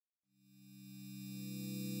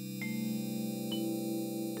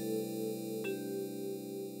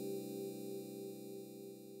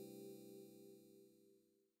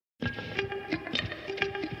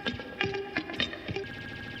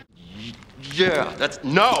Yeah,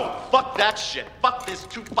 no! Fuck that shit! Fuck this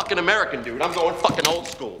too fucking American dude, I'm going fucking old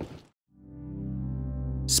school.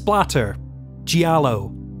 Splatter,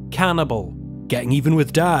 giallo, cannibal, getting even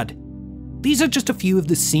with dad. These are just a few of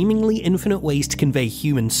the seemingly infinite ways to convey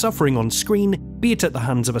human suffering on screen, be it at the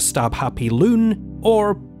hands of a stab-happy loon,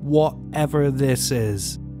 or whatever this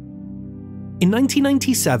is. In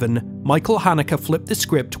 1997, Michael Haneke flipped the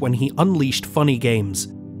script when he unleashed Funny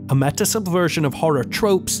Games, a meta-subversion of horror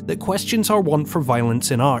tropes that questions our want for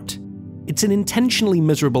violence in art. It's an intentionally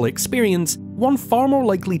miserable experience, one far more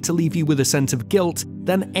likely to leave you with a sense of guilt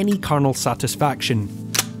than any carnal satisfaction.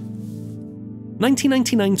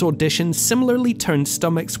 1999's Audition similarly turned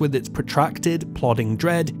stomachs with its protracted, plodding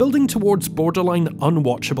dread, building towards borderline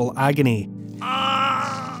unwatchable agony.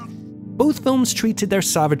 Both films treated their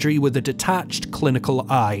savagery with a detached,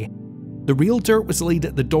 clinical eye. The real dirt was laid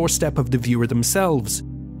at the doorstep of the viewer themselves,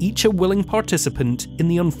 each a willing participant in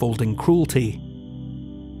the unfolding cruelty.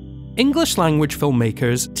 English-language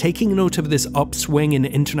filmmakers, taking note of this upswing in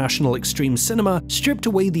international extreme cinema, stripped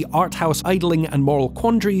away the art house idling and moral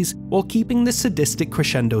quandaries while keeping the sadistic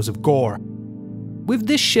crescendos of gore. With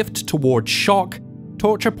this shift towards shock,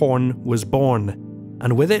 torture porn was born,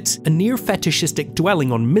 and with it, a near-fetishistic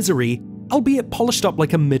dwelling on misery, albeit polished up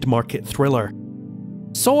like a mid-market thriller.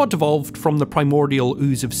 Saw devolved from the primordial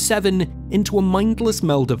ooze of Seven into a mindless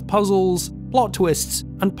meld of puzzles, plot twists,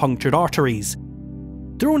 and punctured arteries.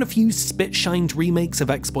 Throw in a few spit-shined remakes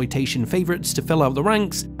of exploitation favourites to fill out the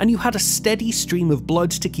ranks, and you had a steady stream of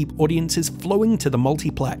blood to keep audiences flowing to the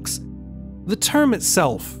multiplex. The term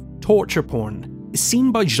itself, torture porn, is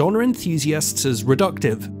seen by genre enthusiasts as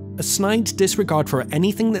reductive, a snide disregard for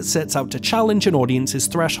anything that sets out to challenge an audience's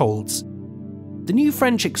thresholds. The new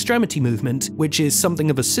French extremity movement, which is something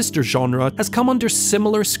of a sister genre, has come under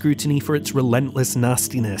similar scrutiny for its relentless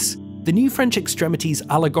nastiness. The new French extremity's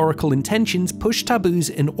allegorical intentions push taboos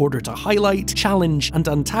in order to highlight, challenge, and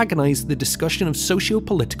antagonise the discussion of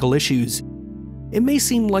socio-political issues. It may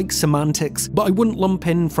seem like semantics, but I wouldn't lump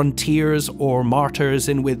in Frontiers or Martyrs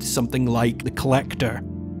in with something like The Collector.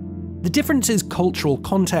 The difference is cultural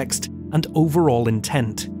context and overall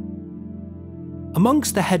intent.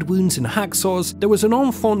 Amongst the head wounds and hacksaws, there was an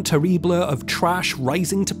enfant terrible of trash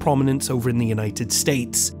rising to prominence over in the United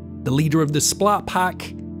States. The leader of the Splat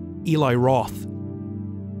Pack, Eli Roth.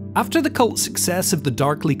 After the cult success of the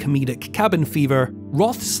darkly comedic Cabin Fever,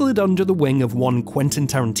 Roth slid under the wing of one Quentin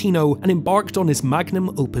Tarantino and embarked on his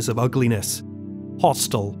magnum opus of ugliness,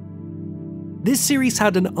 Hostel. This series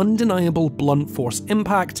had an undeniable blunt force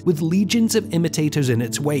impact, with legions of imitators in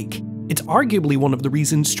its wake. It's arguably one of the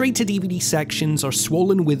reasons straight-to-DVD sections are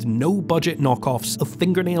swollen with no-budget knockoffs of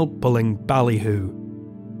fingernail-pulling ballyhoo.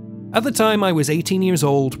 At the time, I was 18 years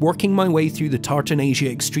old, working my way through the Tartan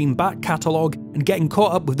Asia Extreme back catalogue and getting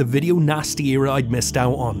caught up with the video nasty era I'd missed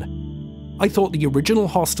out on. I thought the original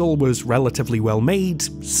Hostel was relatively well made,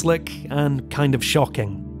 slick, and kind of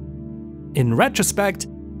shocking. In retrospect,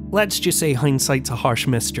 let's just say hindsight's a harsh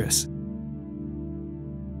mistress.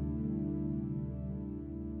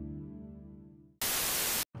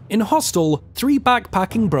 In Hostel, three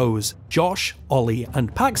backpacking bros, Josh, Ollie,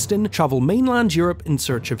 and Paxton, travel mainland Europe in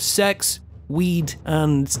search of sex, weed,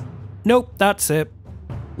 and... nope, that's it.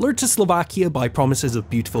 Lured to Slovakia by promises of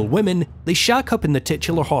beautiful women, they shack up in the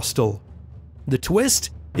titular hostel. The twist?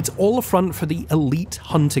 It's all a front for the Elite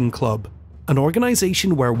Hunting Club, an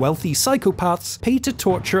organisation where wealthy psychopaths pay to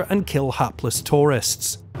torture and kill hapless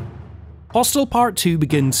tourists. Hostel Part 2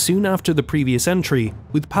 begins soon after the previous entry,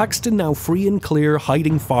 with Paxton now free and clear,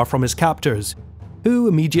 hiding far from his captors, who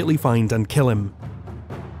immediately find and kill him.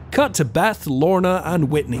 Cut to Beth, Lorna, and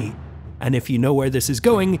Whitney. And if you know where this is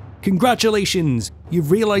going, congratulations!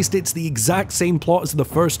 You've realised it's the exact same plot as the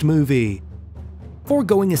first movie.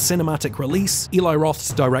 Foregoing a cinematic release, Eli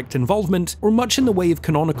Roth's direct involvement, or much in the way of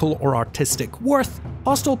canonical or artistic worth,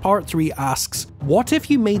 Hostel Part 3 asks, what if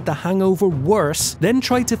you made The Hangover worse, then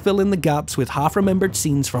tried to fill in the gaps with half-remembered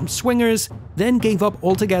scenes from Swingers, then gave up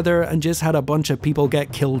altogether and just had a bunch of people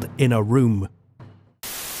get killed in a room?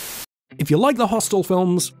 If you like the Hostel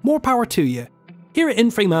films, more power to you. Here at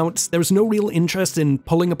In Frame Out, there's no real interest in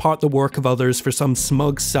pulling apart the work of others for some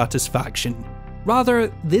smug satisfaction. Rather,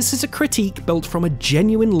 this is a critique built from a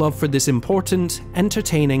genuine love for this important,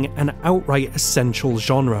 entertaining, and outright essential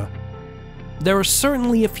genre. There are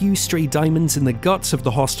certainly a few stray diamonds in the guts of the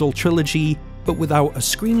Hostel trilogy, but without a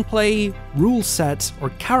screenplay, rule set, or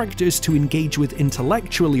characters to engage with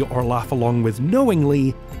intellectually or laugh along with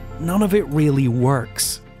knowingly, none of it really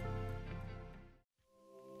works.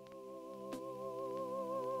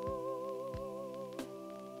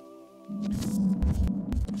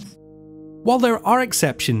 While there are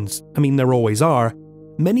exceptions, I mean there always are,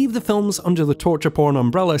 many of the films under the torture porn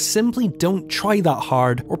umbrella simply don't try that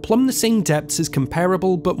hard or plumb the same depths as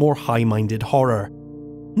comparable but more high-minded horror.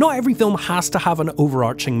 Not every film has to have an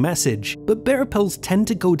overarching message, but bitter pills tend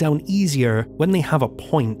to go down easier when they have a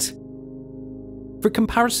point. For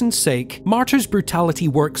comparison's sake, Martyr's brutality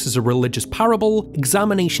works as a religious parable,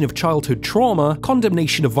 examination of childhood trauma,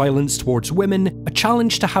 condemnation of violence towards women, a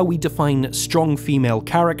challenge to how we define strong female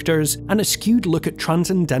characters, and a skewed look at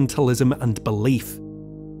transcendentalism and belief.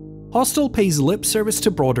 Hostel pays lip service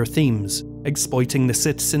to broader themes, exploiting the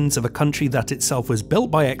citizens of a country that itself was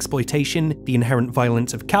built by exploitation, the inherent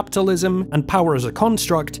violence of capitalism, and power as a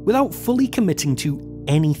construct, without fully committing to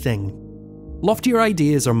anything. Loftier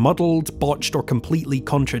ideas are muddled, botched, or completely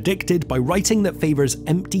contradicted by writing that favours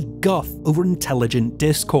empty guff over intelligent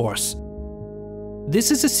discourse.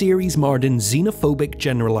 This is a series marred in xenophobic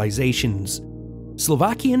generalisations.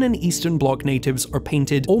 Slovakian and Eastern Bloc natives are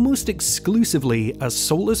painted almost exclusively as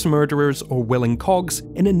soulless murderers or willing cogs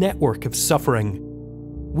in a network of suffering.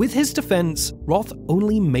 With his defence, Roth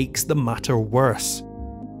only makes the matter worse.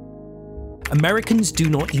 Americans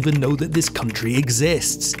do not even know that this country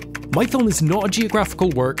exists. My film is not a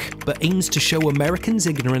geographical work, but aims to show Americans'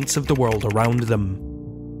 ignorance of the world around them.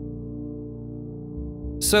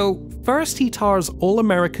 So, first he tars all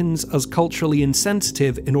Americans as culturally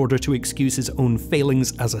insensitive in order to excuse his own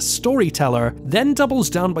failings as a storyteller, then doubles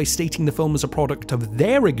down by stating the film is a product of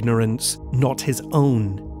their ignorance, not his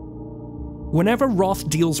own. Whenever Roth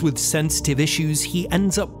deals with sensitive issues, he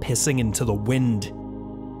ends up pissing into the wind.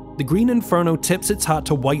 The Green Inferno tips its hat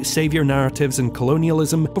to white savior narratives and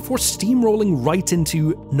colonialism before steamrolling right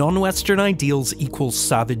into non-Western ideals equals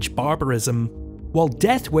savage barbarism, while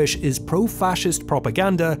Death Wish is pro-fascist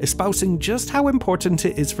propaganda espousing just how important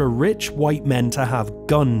it is for rich white men to have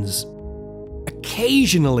guns.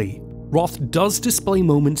 Occasionally, Roth does display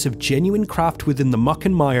moments of genuine craft within the muck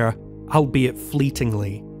and mire, albeit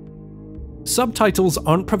fleetingly. Subtitles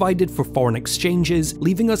aren't provided for foreign exchanges,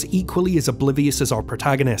 leaving us equally as oblivious as our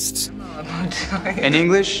protagonists. In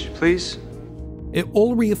English, please? It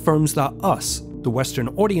all reaffirms that us, the Western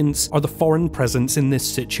audience, are the foreign presence in this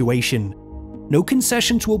situation. No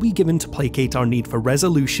concessions will be given to placate our need for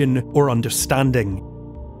resolution or understanding.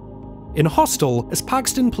 In Hostel, as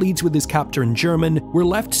Paxton pleads with his captor in German, we're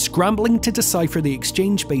left scrambling to decipher the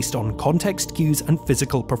exchange based on context cues and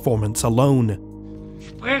physical performance alone.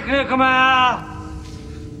 Wenn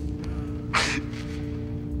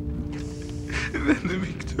du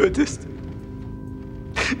mich tötest,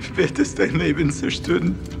 wird es dein Leben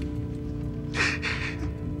zerstören.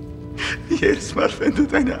 Jedes Mal, wenn du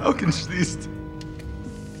deine Augen schließt.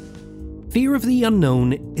 Fear of the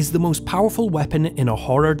unknown is the most powerful weapon in a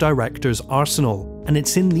horror director's arsenal, and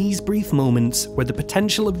it's in these brief moments where the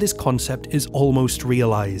potential of this concept is almost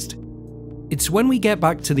realised. It's when we get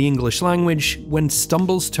back to the English language when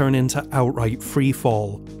stumbles turn into outright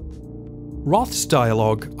freefall. Roth's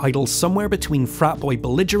dialogue idles somewhere between frat boy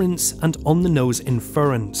belligerence and on-the-nose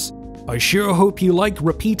inference. I sure hope you like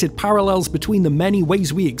repeated parallels between the many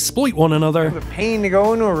ways we exploit one another. The pain to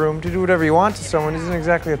go into a room to do whatever you want to someone isn't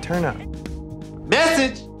exactly a turnout.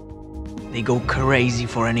 Message! They go crazy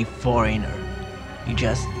for any foreigner. You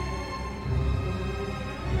just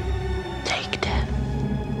take them.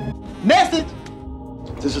 Message!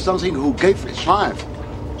 This is something who gave his life,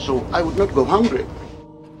 so I would not go hungry.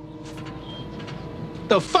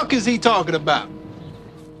 The fuck is he talking about?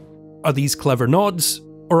 Are these clever nods,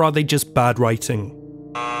 or are they just bad writing?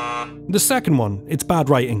 The second one, it's bad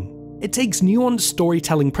writing. It takes nuanced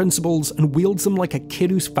storytelling principles and wields them like a kid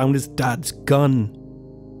who's found his dad's gun.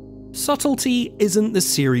 Subtlety isn't the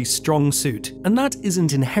series' strong suit, and that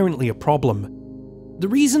isn't inherently a problem. The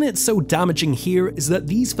reason it's so damaging here is that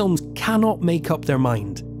these films cannot make up their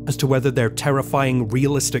mind as to whether they're terrifying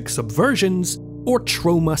realistic subversions or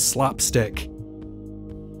trauma slapstick.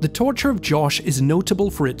 The Torture of Josh is notable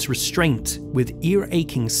for its restraint, with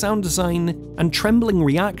ear-aching sound design and trembling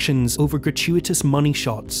reactions over gratuitous money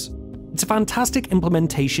shots. It's a fantastic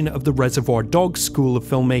implementation of the Reservoir Dogs school of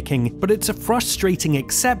filmmaking, but it's a frustrating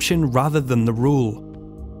exception rather than the rule.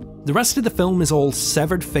 The rest of the film is all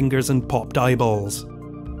severed fingers and popped eyeballs.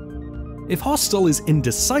 If Hostel is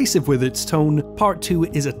indecisive with its tone, Part 2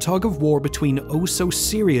 is a tug of war between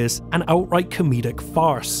oh-so-serious and outright comedic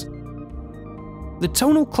farce. The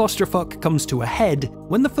tonal clusterfuck comes to a head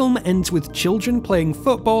when the film ends with children playing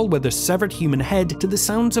football with a severed human head to the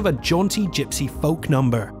sounds of a jaunty gypsy folk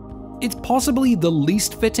number. It's possibly the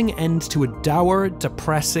least fitting end to a dour,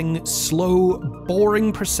 depressing, slow,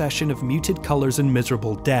 boring procession of muted colours and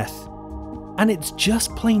miserable death. And it's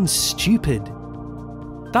just plain stupid.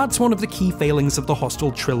 That's one of the key failings of the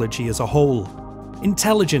Hostel trilogy as a whole.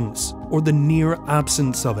 Intelligence, or the near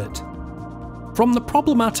absence of it. From the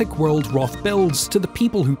problematic world Roth builds to the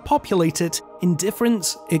people who populate it,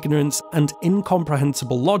 indifference, ignorance, and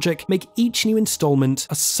incomprehensible logic make each new installment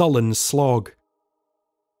a sullen slog.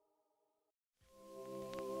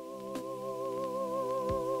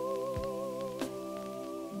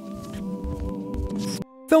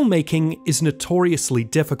 Filmmaking is notoriously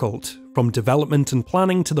difficult. From development and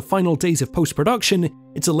planning to the final days of post-production,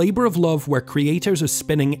 it's a labour of love where creators are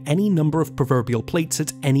spinning any number of proverbial plates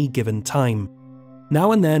at any given time.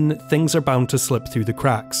 Now and then, things are bound to slip through the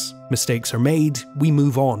cracks. Mistakes are made, we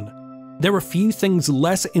move on. There are few things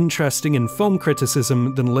less interesting in film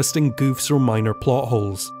criticism than listing goofs or minor plot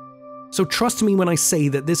holes. So trust me when I say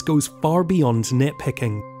that this goes far beyond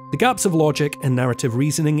nitpicking. The gaps of logic and narrative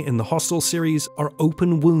reasoning in the Hostel series are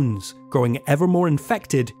open wounds, growing ever more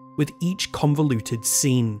infected with each convoluted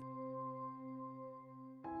scene.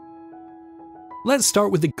 Let's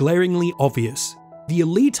start with the glaringly obvious. The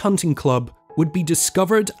elite hunting club would be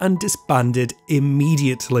discovered and disbanded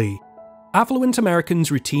immediately. Affluent Americans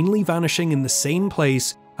routinely vanishing in the same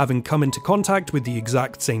place, having come into contact with the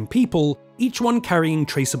exact same people, each one carrying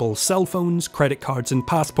traceable cell phones, credit cards and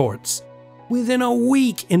passports. Within a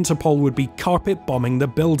week, Interpol would be carpet bombing the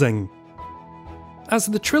building. As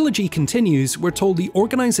the trilogy continues, we're told the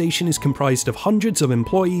organisation is comprised of hundreds of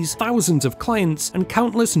employees, thousands of clients, and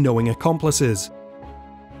countless knowing accomplices.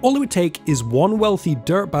 All it would take is one wealthy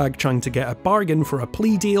dirtbag trying to get a bargain for a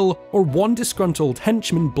plea deal, or one disgruntled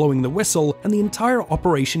henchman blowing the whistle, and the entire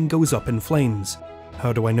operation goes up in flames.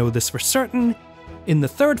 How do I know this for certain? In the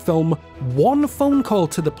third film, one phone call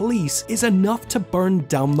to the police is enough to burn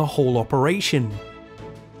down the whole operation.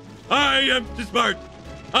 I am too smart!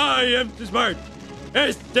 I am too smart!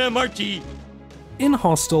 SMRT! In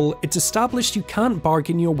Hostel, it's established you can't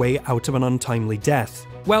bargain your way out of an untimely death.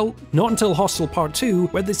 Well, not until Hostel Part 2,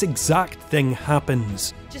 where this exact thing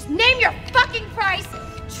happens. Just name your fucking price!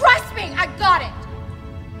 Trust me, I got it!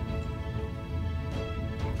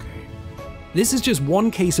 This is just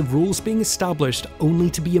one case of rules being established only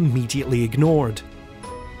to be immediately ignored.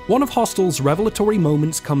 One of Hostel's revelatory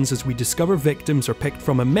moments comes as we discover victims are picked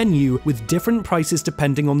from a menu with different prices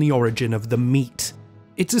depending on the origin of the meat.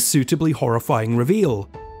 It's a suitably horrifying reveal.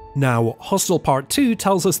 Now, Hostel Part 2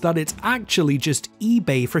 tells us that it's actually just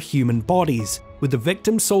eBay for human bodies, with the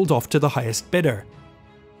victim sold off to the highest bidder.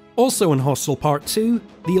 Also in Hostel Part 2,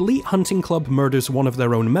 the elite hunting club murders one of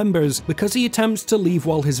their own members because he attempts to leave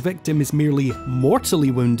while his victim is merely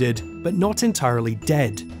mortally wounded, but not entirely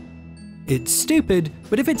dead. It's stupid,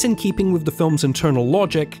 but if it's in keeping with the film's internal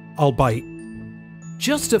logic, I'll bite.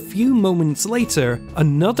 Just a few moments later,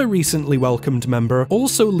 another recently welcomed member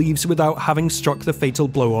also leaves without having struck the fatal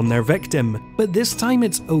blow on their victim, but this time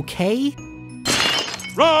it's okay?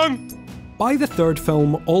 Wrong! By the third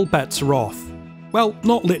film, all bets are off. Well,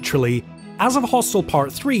 not literally. As of Hostel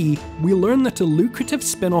Part 3, we learn that a lucrative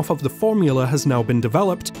spin-off of the formula has now been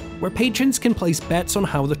developed, where patrons can place bets on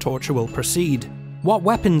how the torture will proceed. What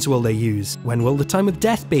weapons will they use? When will the time of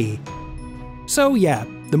death be? So yeah,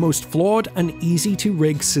 the most flawed and easy to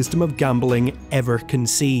rig system of gambling ever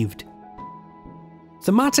conceived.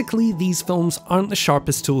 Thematically, these films aren't the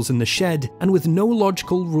sharpest tools in the shed, and with no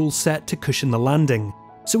logical rule set to cushion the landing.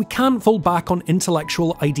 So we can't fall back on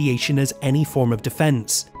intellectual ideation as any form of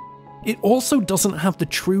defense. It also doesn't have the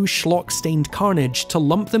true schlock-stained carnage to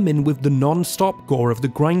lump them in with the non-stop gore of the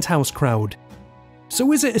grindhouse crowd.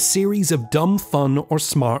 So is it a series of dumb fun or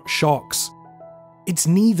smart shocks? It's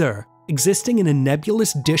neither, existing in a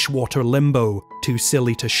nebulous dishwater limbo, too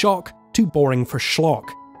silly to shock, too boring for schlock.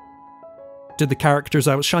 Did the characters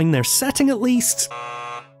outshine their setting at least?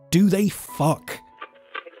 Do they fuck?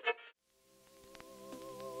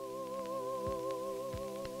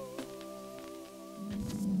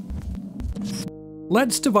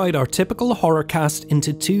 Let's divide our typical horror cast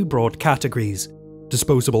into two broad categories: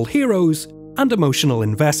 disposable heroes and emotional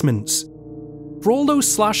investments. For all those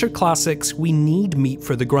slasher classics, we need meat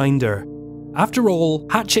for the grinder. After all,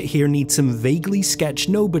 Hatchet here needs some vaguely sketched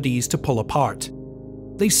nobodies to pull apart.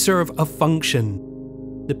 They serve a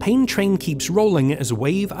function. The pain train keeps rolling as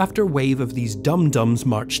wave after wave of these dum-dums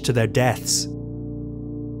march to their deaths.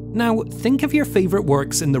 Now, think of your favourite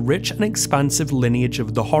works in the rich and expansive lineage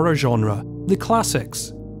of the horror genre. The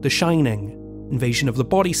classics, The Shining, Invasion of the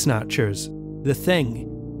Body Snatchers, The Thing,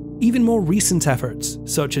 even more recent efforts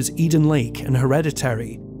such as Eden Lake and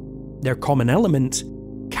Hereditary. Their common element?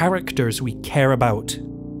 Characters we care about.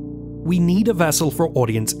 We need a vessel for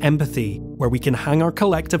audience empathy, where we can hang our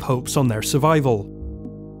collective hopes on their survival.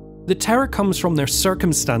 The terror comes from their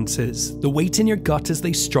circumstances, the weight in your gut as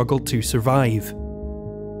they struggle to survive.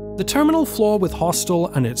 The terminal flaw with Hostel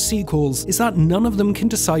and its sequels is that none of them can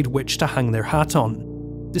decide which to hang their hat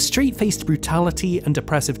on. The straight-faced brutality and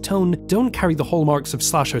depressive tone don't carry the hallmarks of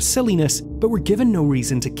slasher silliness, but we're given no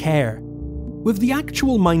reason to care. With the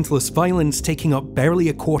actual mindless violence taking up barely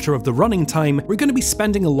a quarter of the running time, we're going to be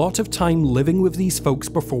spending a lot of time living with these folks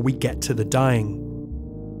before we get to the dying.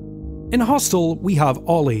 In Hostel, we have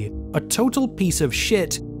Ollie, a total piece of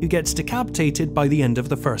shit who gets decapitated by the end of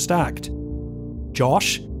the first act.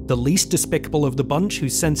 Josh, the least despicable of the bunch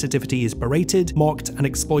whose sensitivity is berated, mocked, and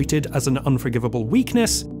exploited as an unforgivable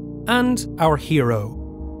weakness, and our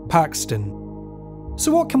hero, Paxton.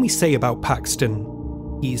 So what can we say about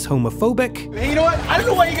Paxton? He's homophobic. Hey, you know what? I don't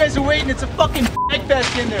know why you guys are waiting. It's a fucking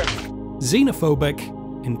fest in there. Xenophobic,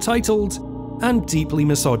 entitled, and deeply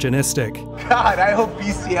misogynistic. God, I hope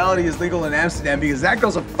bestiality is legal in Amsterdam because that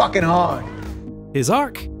girl's a fucking hog. His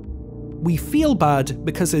arc? We feel bad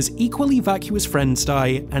because his equally vacuous friends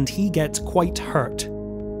die and he gets quite hurt.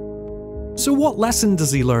 So what lesson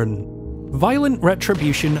does he learn? Violent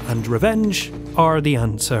retribution and revenge are the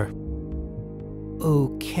answer.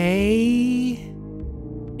 Okay.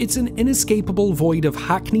 It's an inescapable void of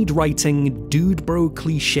hackneyed writing, dude bro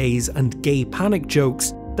cliches, and gay panic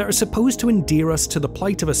jokes that are supposed to endear us to the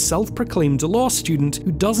plight of a self-proclaimed law student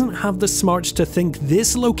who doesn't have the smarts to think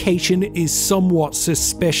this location is somewhat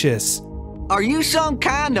suspicious. Are you some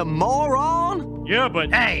kind of moron? Yeah,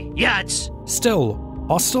 but Hey, Yutz! Still,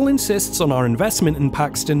 Hostel insists on our investment in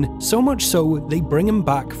Paxton, so much so they bring him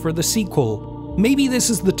back for the sequel. Maybe this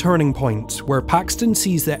is the turning point, where Paxton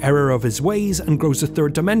sees the error of his ways and grows a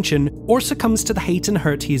third dimension, or succumbs to the hate and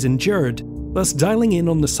hurt he's endured, thus dialing in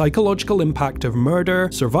on the psychological impact of murder,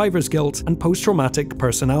 survivor's guilt, and post-traumatic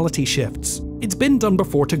personality shifts. It's been done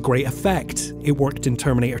before to great effect. It worked in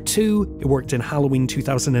Terminator 2, it worked in Halloween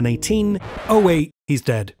 2018. Oh wait, he's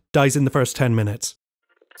dead. Dies in the first 10 minutes.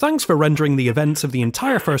 Thanks for rendering the events of the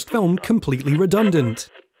entire first film completely redundant.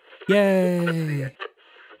 Yay.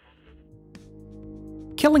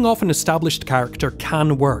 Killing off an established character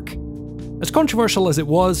can work. As controversial as it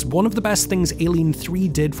was, one of the best things Alien 3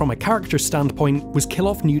 did from a character standpoint was kill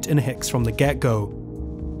off Newt and Hicks from the get-go.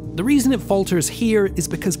 The reason it falters here is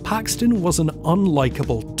because Paxton was an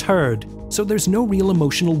unlikable turd, so there's no real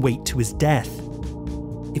emotional weight to his death.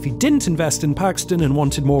 If you didn't invest in Paxton and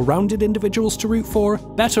wanted more rounded individuals to root for,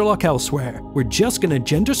 better luck elsewhere. We're just gonna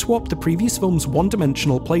gender swap the previous film's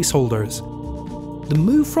one-dimensional placeholders. The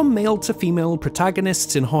move from male to female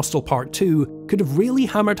protagonists in Hostel Part 2 could have really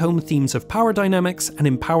hammered home themes of power dynamics and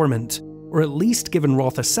empowerment, or at least given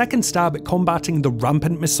Roth a second stab at combating the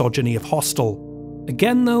rampant misogyny of Hostel.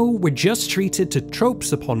 Again though, we're just treated to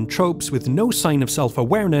tropes upon tropes with no sign of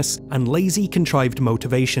self-awareness and lazy contrived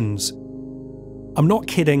motivations. I'm not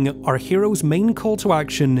kidding, our hero's main call to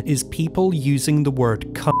action is people using the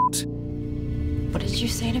word cunt. What did you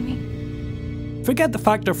say to me? Forget the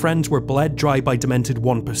fact our friends were bled dry by demented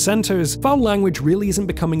 1%ers, foul language really isn't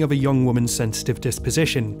becoming of a young woman's sensitive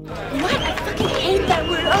disposition. What? I fucking hate that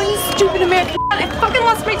word. Oh, you stupid American. I fucking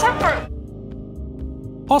lost my temper.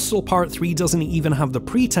 Hostel Part 3 doesn't even have the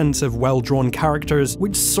pretense of well-drawn characters,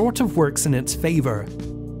 which sort of works in its favour.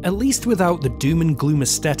 At least without the doom and gloom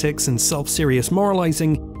aesthetics and self-serious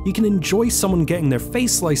moralising, you can enjoy someone getting their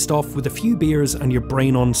face sliced off with a few beers and your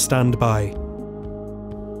brain on standby.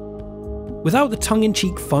 Without the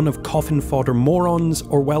tongue-in-cheek fun of coffin fodder morons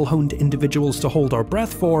or well-honed individuals to hold our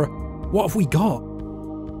breath for, what have we got?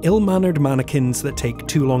 Ill-mannered mannequins that take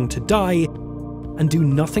too long to die and do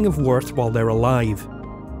nothing of worth while they're alive.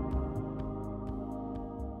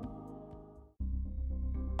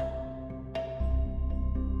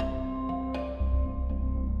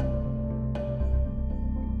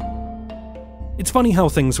 It's funny how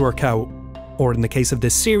things work out, or in the case of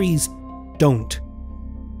this series, don't.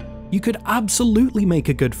 You could absolutely make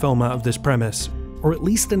a good film out of this premise, or at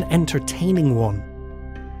least an entertaining one.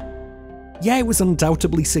 Yeah, it was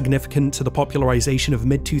undoubtedly significant to the popularization of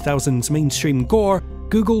mid-2000s mainstream gore.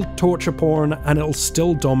 Google torture porn and it'll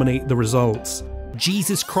still dominate the results.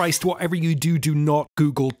 Jesus Christ, whatever you do, do not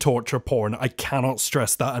Google torture porn. I cannot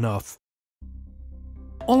stress that enough.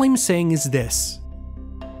 All I'm saying is this.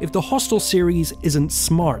 If the Hostel series isn't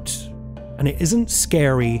smart, and it isn't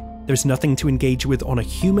scary, there's nothing to engage with on a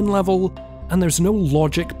human level, and there's no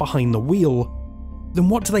logic behind the wheel, then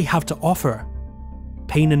what do they have to offer?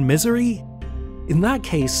 Pain and misery? In that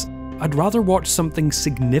case, I'd rather watch something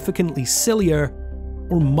significantly sillier,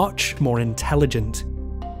 or much more intelligent.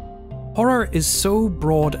 Horror is so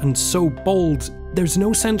broad and so bold, there's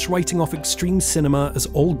no sense writing off extreme cinema as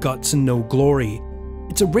all guts and no glory.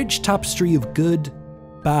 It's a rich tapestry of good,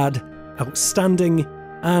 bad, outstanding,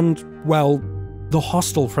 and, well, the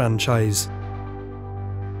Hostel franchise.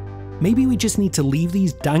 Maybe we just need to leave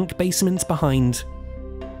these dank basements behind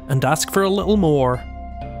and ask for a little more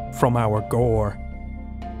from our gore.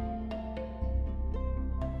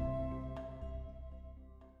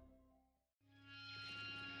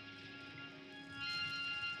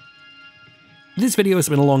 This video has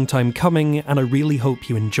been a long time coming, and I really hope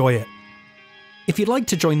you enjoy it. If you'd like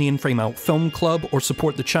to join the In Frame Out Film Club or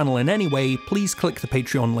support the channel in any way, please click the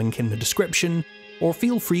Patreon link in the description, or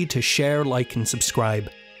feel free to share, like and subscribe.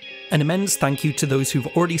 An immense thank you to those who've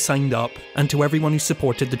already signed up, and to everyone who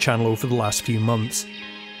supported the channel over the last few months.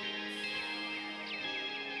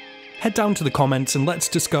 Head down to the comments and let's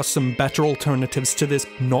discuss some better alternatives to this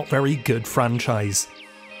not very good franchise.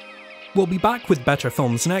 We'll be back with better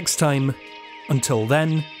films next time. Until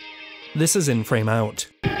then, this is In Frame Out.